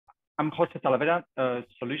I'm Jose Talavera,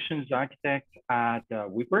 solutions architect at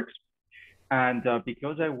Weaveworks. And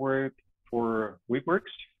because I work for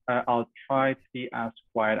Weaveworks, I'll try to be as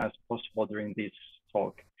quiet as possible during this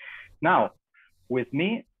talk. Now, with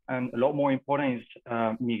me, and a lot more important, is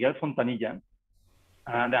Miguel Fontanilla.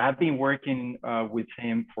 And I have been working with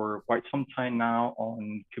him for quite some time now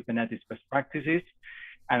on Kubernetes best practices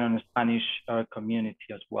and on the Spanish community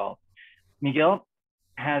as well. Miguel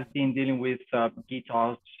has been dealing with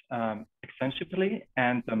GitOps extensively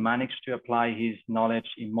and managed to apply his knowledge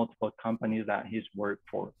in multiple companies that he's worked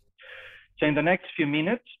for. So in the next few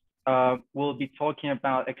minutes, we'll be talking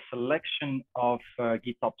about a selection of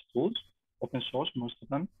GitOps tools, open source, most of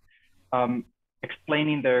them,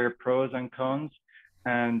 explaining their pros and cons.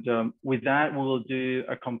 And with that, we will do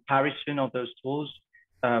a comparison of those tools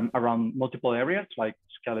around multiple areas like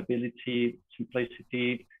scalability,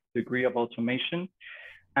 simplicity, degree of automation.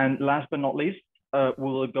 And last but not least, we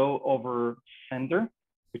will go over Sender,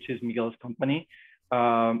 which is Miguel's company,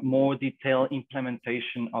 more detailed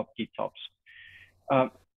implementation of GitOps,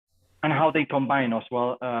 and how they combine as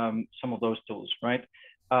well some of those tools, right?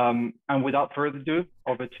 And without further ado,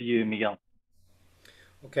 over to you, Miguel.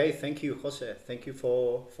 Okay, thank you, Jose. Thank you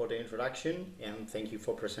for the introduction and thank you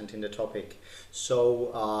for presenting the topic.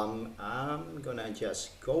 So I'm gonna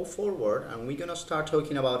just go forward and we're gonna start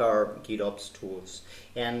talking about our GitOps tools.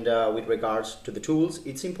 And with regards to the tools,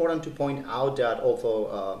 it's important to point out that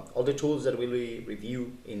although all the tools that we will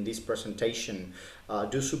review in this presentation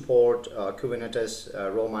do support Kubernetes,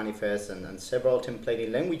 role manifest, and several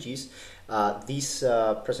templating languages, this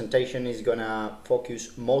presentation is gonna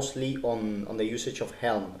focus mostly on the usage of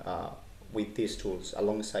Helm with these tools,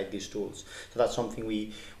 alongside these tools. So that's something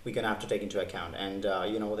we're gonna have to take into account. And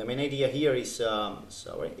you know, the main idea here is,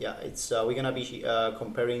 we're gonna be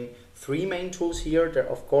comparing three main tools here.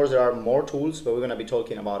 Of course, there are more tools, but we're gonna be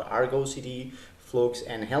talking about Argo CD, Flux,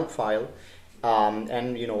 and Helmfile,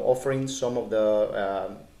 and you know, offering some of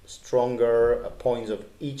the stronger points of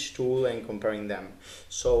each tool and comparing them.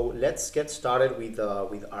 So let's get started with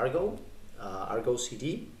Argo, Argo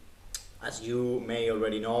CD. As you may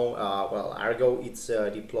already know, well, Argo it's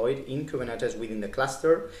deployed in Kubernetes within the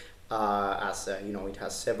cluster. You know, it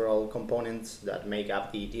has several components that make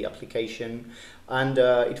up the application, and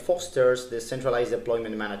it fosters the centralized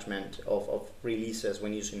deployment management of releases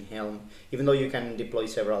when using Helm. Even though you can deploy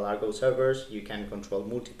several Argo servers, you can control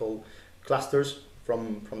multiple clusters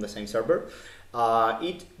from the same server.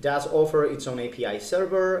 It does offer its own API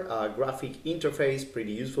server, graphic interface,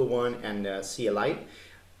 pretty useful one, and CLI.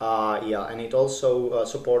 And it also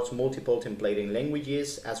supports multiple templating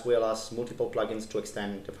languages as well as multiple plugins to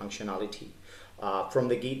extend the functionality. From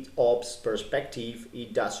the GitOps perspective,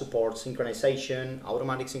 it does support synchronization,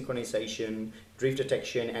 automatic synchronization, drift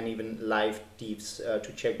detection, and even live diffs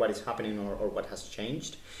to check what is happening or what has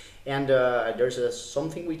changed. And there's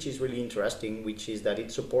something which is really interesting, which is that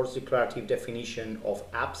it supports declarative definition of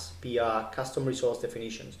apps via custom resource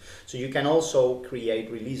definitions. So you can also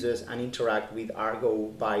create releases and interact with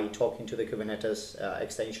Argo by talking to the Kubernetes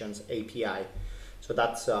extensions API. So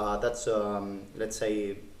that's let's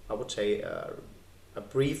say, I would say, a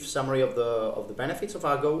brief summary of the benefits of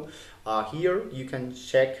Argo. Here you can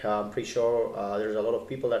check, I'm pretty sure there's a lot of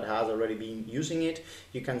people that has already been using it.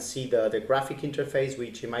 You can see the graphic interface,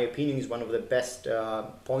 which in my opinion is one of the best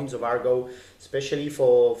points of Argo, especially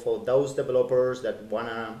for those developers that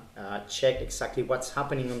wanna check exactly what's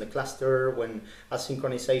happening on the cluster when a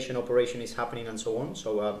synchronization operation is happening and so on.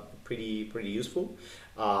 So pretty useful.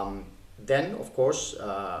 Then, of course,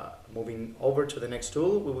 moving over to the next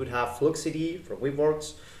tool, we would have Flux CD from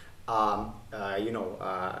Weaveworks.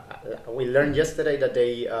 We learned yesterday that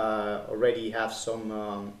they already have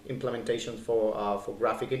some implementations for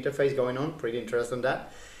graphic interface going on. Pretty interested in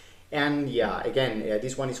that. And yeah, again,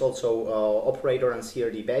 this one is also operator and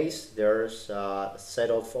CRD based. There's a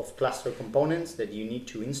set of cluster components that you need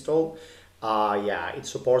to install. It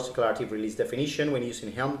supports declarative release definition when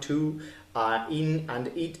using Helm 2.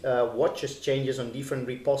 It watches changes on different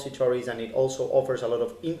repositories, and it also offers a lot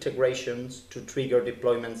of integrations to trigger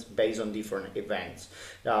deployments based on different events.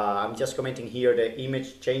 I'm just commenting here the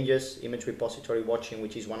image changes, image repository watching,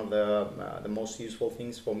 which is one of the most useful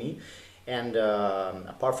things for me. And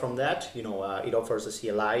apart from that, you know, it offers a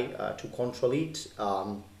CLI to control it.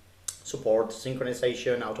 Support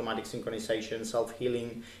synchronization, automatic synchronization,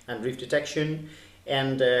 self-healing, and drift detection.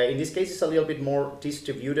 And in this case, it's a little bit more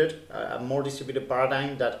distributed, a more distributed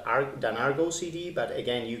paradigm than Argo CD. But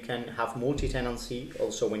again, you can have multi-tenancy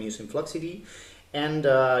also when using Flux CD. And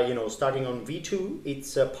starting on V2,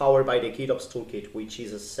 it's powered by the GitOps toolkit, which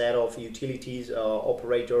is a set of utilities,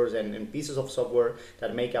 operators, and pieces of software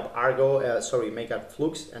that make up make up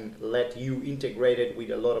Flux and let you integrate it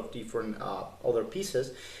with a lot of different other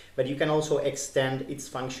pieces. But you can also extend its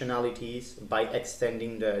functionalities by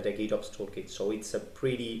extending the GitOps toolkit. So it's a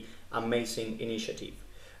pretty amazing initiative.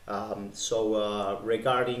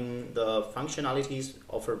 Regarding the functionalities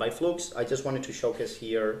offered by Flux, I just wanted to showcase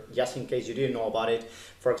here, just in case you didn't know about it,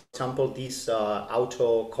 for example, this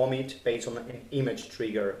auto commit based on an image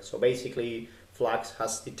trigger. So basically, Flux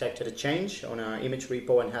has detected a change on an image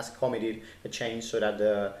repo and has committed a change so that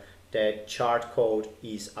the chart code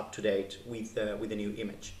is up to date with the new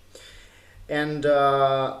image. And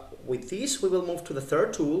with this, we will move to the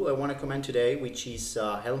third tool I want to comment today, which is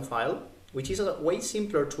Helmfile, which is a way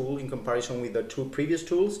simpler tool in comparison with the two previous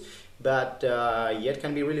tools, but yet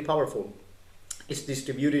can be really powerful. It's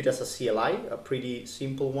distributed as a CLI, a pretty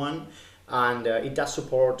simple one, and it does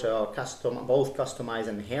support both Customize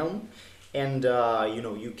and Helm. And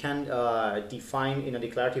you can define in a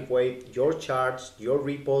declarative way your charts, your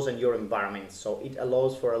repos, and your environments. So it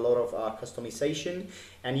allows for a lot of customization,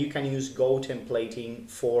 and you can use Go templating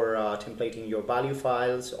for templating your value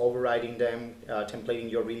files, overriding them, templating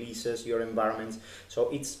your releases, your environments. So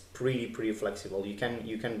it's pretty flexible. You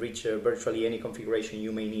can reach virtually any configuration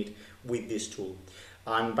you may need with this tool.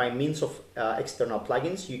 And by means of external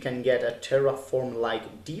plugins, you can get a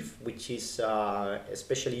Terraform-like diff, which is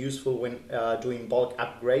especially useful when doing bulk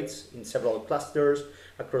upgrades in several clusters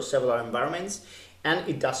across several environments. And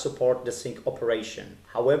it does support the sync operation.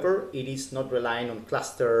 However, it is not relying on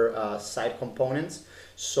cluster side components,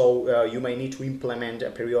 so you may need to implement a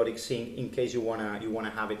periodic sync in case you wanna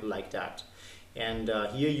have it like that. And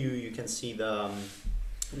here you can see the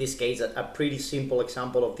in this case, a pretty simple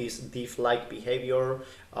example of this diff-like behavior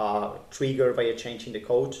triggered by a change in the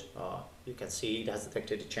code. You can see it has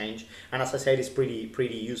detected a change. And as I said, it's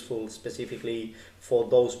pretty useful specifically for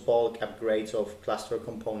those bulk upgrades of cluster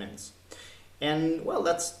components. And well,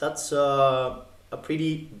 that's a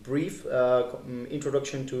pretty brief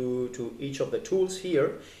introduction to each of the tools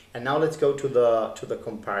here. And now let's go to the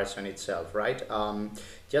comparison itself, right?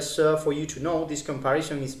 Just for you to know, this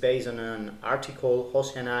comparison is based on an article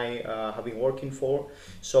Jose and I have been working for.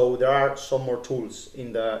 So there are some more tools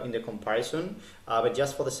in the comparison, but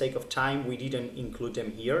just for the sake of time, we didn't include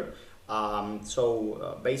them here.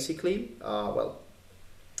 Basically,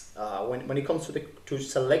 when it comes to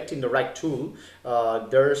selecting the right tool,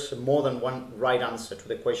 there's more than one right answer to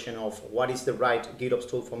the question of what is the right GitOps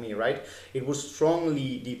tool for me, right? It will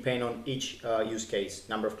strongly depend on each use case,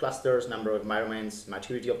 number of clusters, number of environments,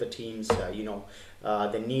 maturity of the teams,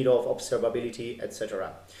 the need of observability,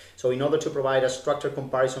 etc. So in order to provide a structured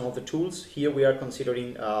comparison of the tools, here we are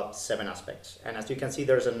considering 7 aspects. And as you can see,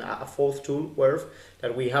 there's a fourth tool, Werf,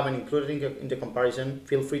 that we haven't included in the comparison.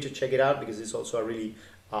 Feel free to check it out because it's also a really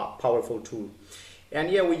powerful tool. And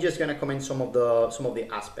yeah, we're just gonna comment some of the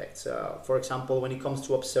aspects. For example, when it comes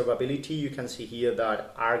to observability, you can see here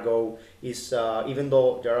that Argo is, even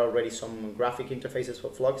though there are already some graphic interfaces for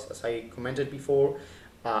Flux, as I commented before,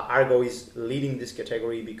 Argo is leading this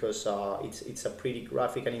category because it's a pretty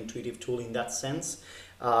graphic and intuitive tool in that sense.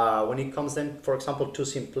 When it comes then, for example, to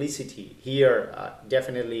simplicity, here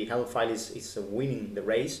definitely Helmfile is winning the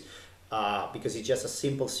race. Because it's just a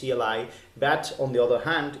simple CLI, but on the other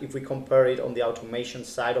hand, if we compare it on the automation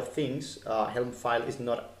side of things, Helmfile is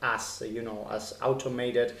not as as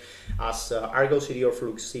automated as Argo CD or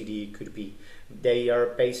Flux CD could be. They are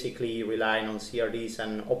basically relying on CRDs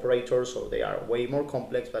and operators, so they are way more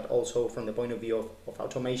complex, but also from the point of view of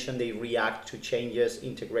automation, they react to changes,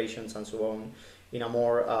 integrations, and so on in a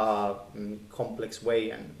more complex way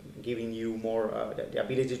and giving you more the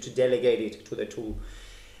ability to delegate it to the tool.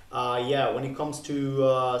 When it comes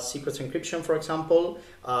to secrets encryption, for example,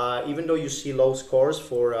 even though you see low scores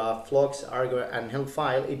for Flux, Argo, and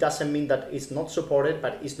Helmfile, it doesn't mean that it's not supported,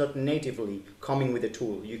 but it's not natively coming with the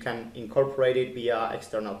tool. You can incorporate it via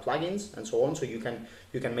external plugins and so on, so you can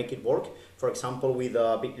make it work. For example, with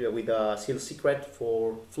a Seal Secret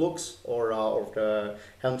for Flux or the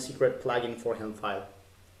Helm Secret plugin for Helmfile.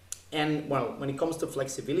 And well, when it comes to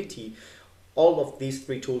flexibility, all of these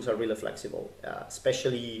 3 tools are really flexible,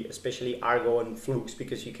 especially Argo and Flux,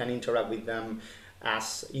 because you can interact with them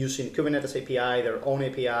as using Kubernetes API, their own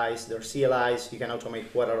APIs, their CLIs. You can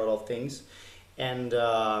automate quite a lot of things. And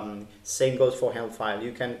same goes for Helmfile.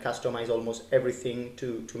 You can customize almost everything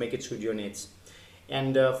to make it suit your needs.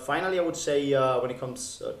 And finally, I would say when it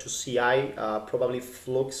comes to CI, probably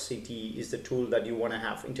FluxCT is the tool that you want to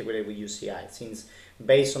have integrated with your CI, since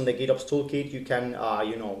based on the GitOps toolkit, you can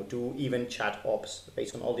do even chat ops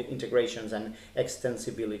based on all the integrations and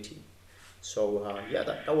extensibility. So yeah,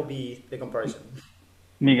 that would be the comparison.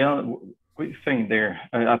 Miguel, what do you think there?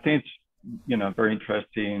 I think it's very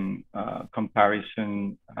interesting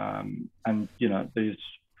comparison, and there's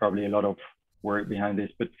probably a lot of work behind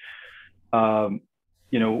this, but why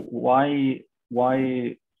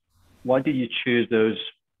did you choose those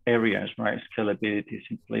areas, right? Scalability,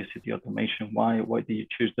 simplicity, automation. Why did you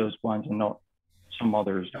choose those ones and not some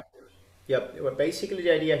others? Yeah, well, basically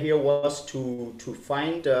the idea here was to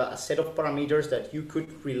find a set of parameters that you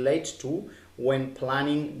could relate to when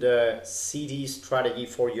planning the CD strategy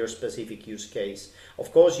for your specific use case.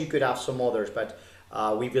 Of course, you could have some others, but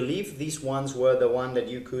we believe these ones were the one that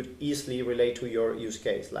you could easily relate to your use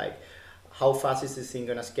case, like how fast is this thing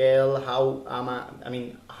gonna scale? How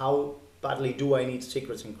badly do I need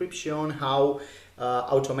secrets encryption? How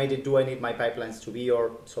automated do I need my pipelines to be?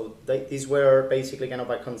 These were basically kind of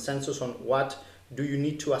a consensus on what do you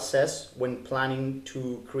need to assess when planning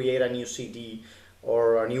to create a new CD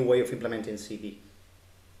or a new way of implementing CD.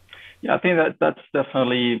 Yeah, I think that's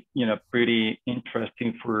definitely pretty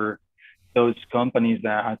interesting for those companies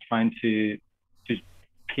that are trying to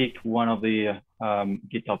pick one of the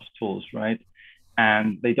GitOps tools, right?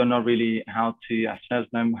 And they don't know really how to assess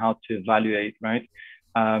them, how to evaluate, right?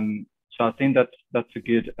 So I think that's a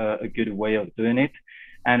good way of doing it.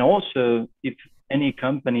 And also, if any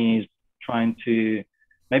company is trying to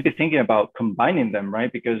maybe thinking about combining them,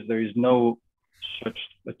 right? Because there is no such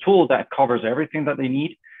a tool that covers everything that they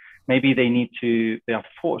need. Maybe they are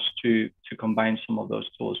forced to combine some of those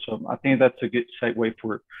tools. So I think that's a good segue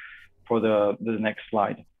for the next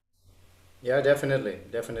slide. Yeah,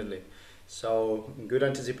 definitely. So good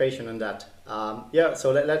anticipation on that. Yeah,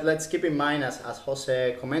 so let's keep in mind, as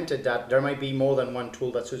Jose commented, that there might be more than one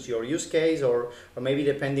tool that suits your use case, or maybe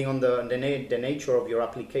depending on the nature of your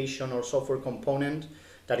application or software component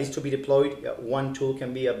that is to be deployed, one tool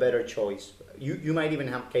can be a better choice. You might even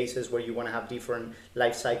have cases where you want to have different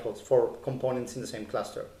life cycles for components in the same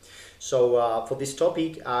cluster. So for this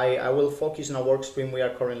topic, I will focus on a work stream we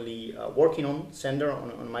are currently working on, Sender,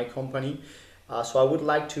 on my company. So I would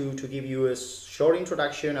like to give you a short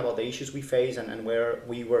introduction about the issues we face and where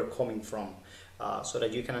we were coming from, so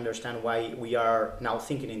that you can understand why we are now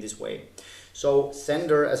thinking in this way. So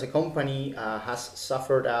Sender as a company has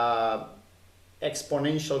suffered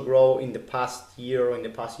exponential growth in the past year or in the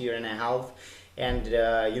past year and a half. And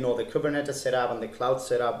the Kubernetes setup and the cloud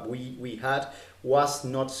setup we had was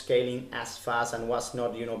not scaling as fast and was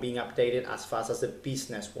not being updated as fast as the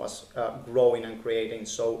business was growing and creating.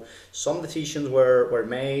 So some decisions were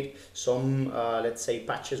made, some let's say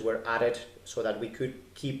patches were added so that we could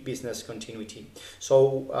keep business continuity.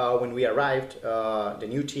 So when we arrived, the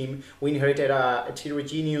new team, we inherited a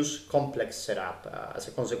heterogeneous complex setup as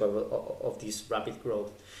a consequence of this rapid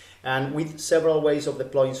growth. And with several ways of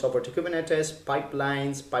deploying software to Kubernetes,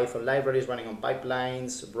 pipelines, Python libraries running on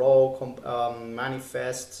pipelines, raw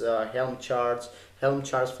manifests, Helm charts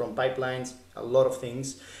from pipelines, a lot of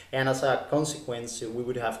things. And as a consequence, we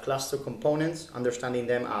would have cluster components, understanding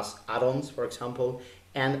them as add-ons, for example,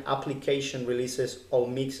 and application releases all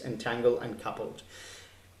mixed, entangled, and coupled.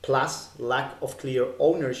 Plus lack of clear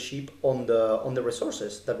ownership on the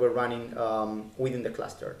resources that were running within the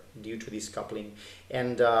cluster due to this coupling.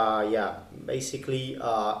 And basically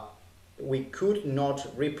we could not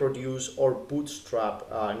reproduce or bootstrap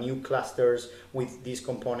new clusters with these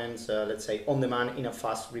components, let's say on demand, in a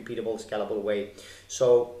fast, repeatable, scalable way.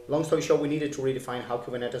 So long story short, we needed to redefine how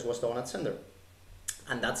Kubernetes was done at Sender.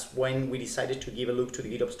 And that's when we decided to give a look to the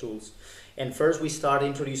GitOps tools. And first we started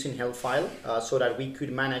introducing Helm file so that we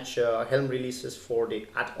could manage Helm releases for the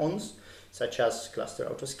add-ons, such as cluster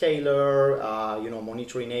autoscaler,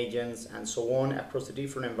 monitoring agents, and so on across the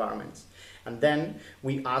different environments. And then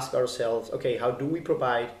we asked ourselves, okay, how do we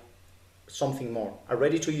provide something more, a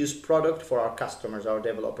ready-to-use product for our customers, our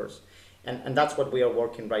developers? And that's what we are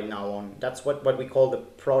working right now on. That's what we call the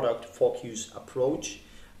product focus approach.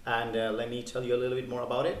 And let me tell you a little bit more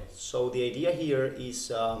about it. So the idea here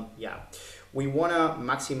is, we want to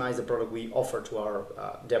maximize the product we offer to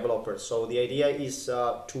our developers. So the idea is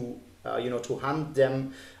to hand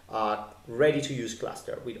them ready-to-use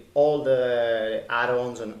cluster with all the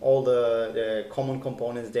add-ons and all the common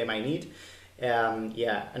components they might need.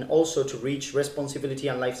 And also to reach responsibility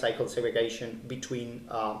and lifecycle segregation between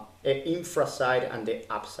the infra side and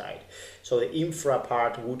the app side. So the infra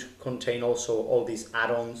part would contain also all these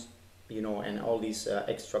add-ons, and all these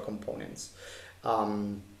extra components.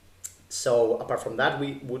 So apart from that,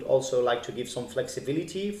 we would also like to give some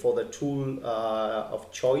flexibility for the tool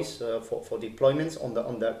of choice for deployments on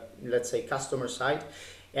the let's say customer side,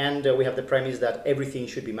 and we have the premise that everything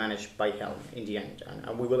should be managed by Helm in the end,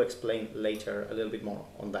 and we will explain later a little bit more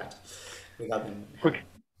on that. Regarding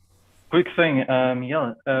quick thing,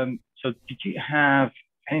 Miguel. So did you have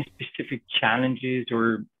any specific challenges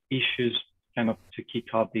or issues kind of to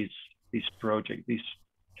kick off this project, this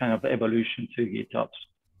kind of evolution to GitOps?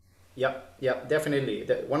 Yeah, definitely.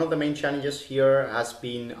 One of the main challenges here has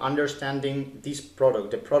been understanding this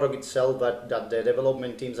product, the product itself that the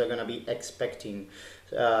development teams are going to be expecting,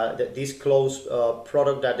 this closed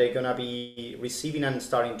product that they're going to be receiving and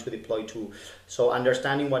starting to deploy to. So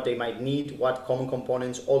understanding what they might need, what common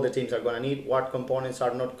components all the teams are going to need, what components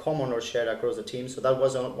are not common or shared across the teams. So that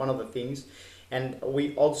was one of the things. And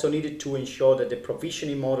we also needed to ensure that the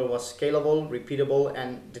provisioning model was scalable, repeatable,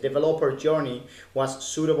 and the developer journey was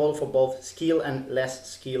suitable for both skilled and less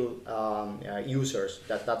skilled users.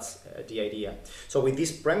 That's the idea. So with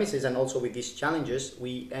these premises and also with these challenges,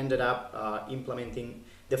 we ended up implementing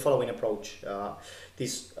the following approach,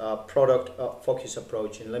 this product focus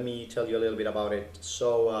approach. And let me tell you a little bit about it.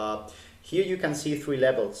 So here you can see three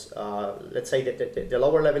levels. Let's say that the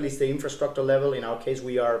lower level is the infrastructure level. In our case,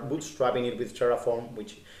 we are bootstrapping it with Terraform,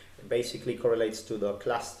 which basically correlates to the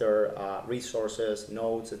cluster resources,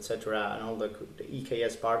 nodes, etc., and all the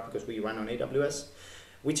EKS part, because we run on AWS,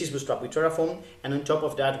 which is bootstrapped with Terraform. And on top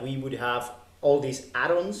of that, we would have all these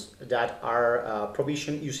add-ons that are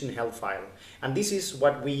provisioned using Hellfire. And this is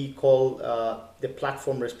what we call the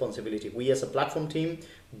platform responsibility. We as a platform team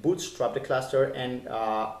bootstrap the cluster and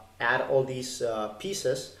add all these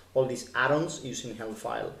pieces, all these add-ons using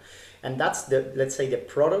Hellfire. And that's the, let's say, the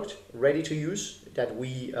product ready to use that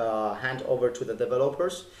we hand over to the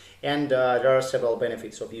developers. And there are several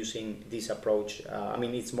benefits of using this approach. I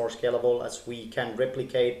mean, it's more scalable as we can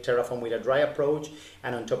replicate Terraform with a dry approach.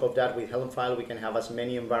 And on top of that, with Hellfire, we can have as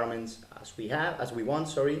many environments as we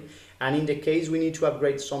want. And in the case we need to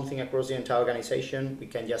upgrade something across the entire organization, we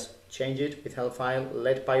can just change it with Hellfire,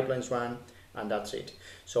 let pipelines run, and that's it.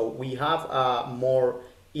 So we have more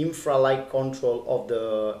infra-like control of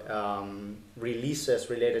the releases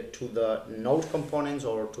related to the node components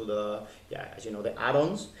or to the, as you know, the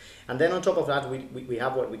add-ons. And then on top of that, we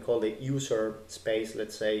have what we call the user space,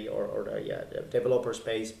 let's say, or the developer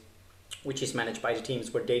space, which is managed by the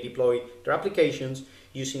teams where they deploy their applications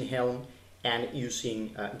using Helm and using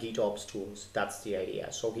GitOps tools. That's the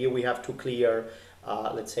idea. So here we have two clear,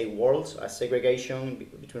 let's say, worlds, a segregation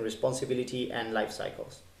between responsibility and life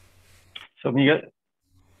cycles. So Miguel,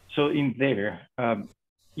 so in there,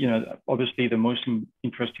 you know, obviously the most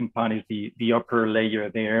interesting part is the upper layer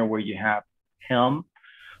there, where you have Helm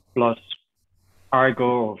plus Argo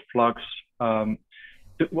or Flux.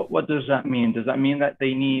 What does that mean? Does that mean that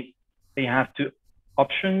they have two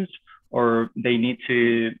options, or they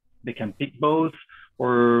can pick both,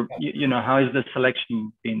 or you know, how is the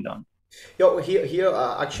selection being done? Here,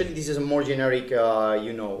 actually, this is a more generic,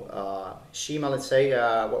 schema. Let's say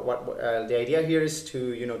the idea here is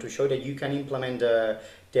to show that you can implement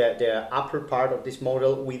the upper part of this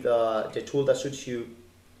model with the tool that suits you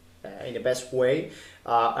in the best way.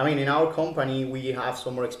 I mean, in our company, we have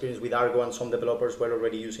some more experience with Argo, and some developers were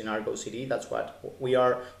already using Argo CD. That's what we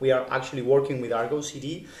are actually working with Argo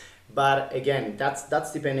CD. But again,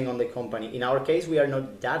 that's depending on the company. In our case, we are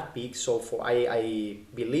not that big, so I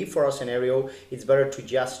believe for our scenario, it's better to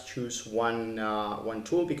just choose one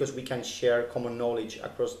tool, because we can share common knowledge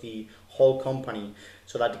across the whole company,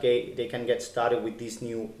 so that they can get started with this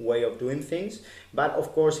new way of doing things. But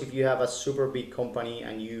of course, if you have a super big company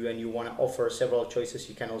and you want to offer several choices,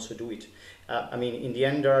 you can also do it. I mean, in the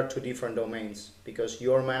end, there are two different domains, because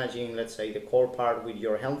you're managing, let's say, the core part with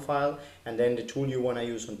your Helm file, and then the tool you want to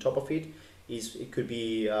use on top of it could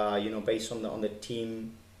be based on the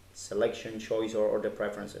team selection choice or the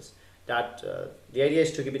preferences. That the idea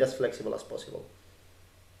is to keep it as flexible as possible.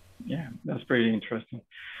 Yeah, that's pretty interesting.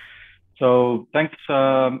 So thanks.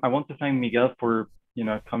 I want to thank Miguel for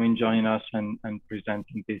coming, joining us, and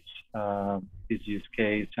presenting this use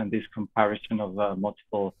case and this comparison of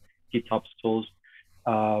multiple GitOps tools.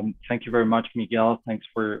 Thank you very much, Miguel. Thanks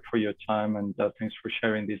for your time, and thanks for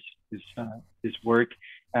sharing this work.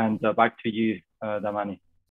 And back to you, Damani.